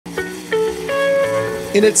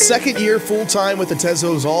In its second year full-time with the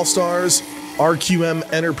Tezos All-Stars,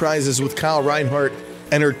 RQM Enterprises with Kyle Reinhardt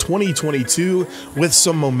entered 2022 with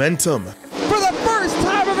some momentum. For the first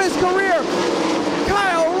time of his career,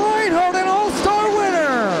 Kyle Reinhardt, an All-Star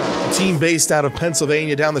winner! The team based out of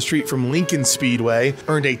Pennsylvania down the street from Lincoln Speedway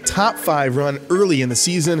earned a top 5 run early in the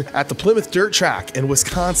season at the Plymouth Dirt Track in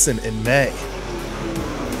Wisconsin in May.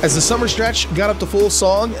 As the summer stretch got up to full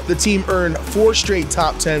song, the team earned 4 straight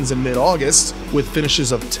top 10s in mid-August, with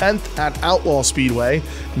finishes of 10th at Outlaw Speedway,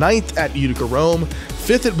 9th at Utica Rome,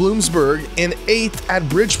 5th at Bloomsburg, and 8th at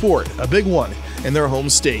Bridgeport, a big one in their home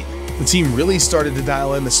state. The team really started to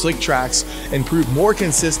dial in the slick tracks and prove more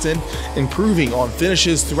consistent, improving on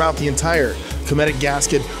finishes throughout the entire Cometic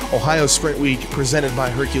Gasket Ohio Sprint Week presented by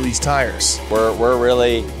Hercules Tires. We're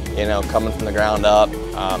really, coming from the ground up,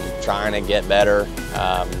 trying to get better.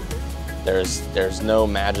 There's no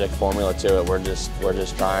magic formula to it. We're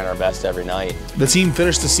just trying our best every night. The team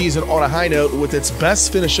finished the season on a high note with its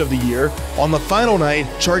best finish of the year on the final night,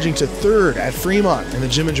 charging to 3rd at Fremont in the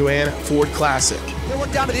Jim and Joanne Ford Classic. They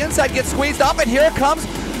work down to the inside, gets squeezed up, and here comes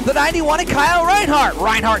the 91 and Kyle Reinhardt.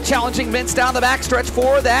 Reinhardt challenging Mintz down the backstretch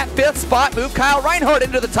for that 5th spot. Move Kyle Reinhardt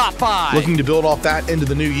into the top 5. Looking to build off that into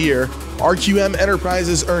the new year, RQM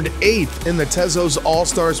Enterprises earned 8th in the Tezos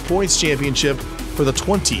All-Stars Points Championship for the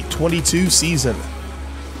 2022 season.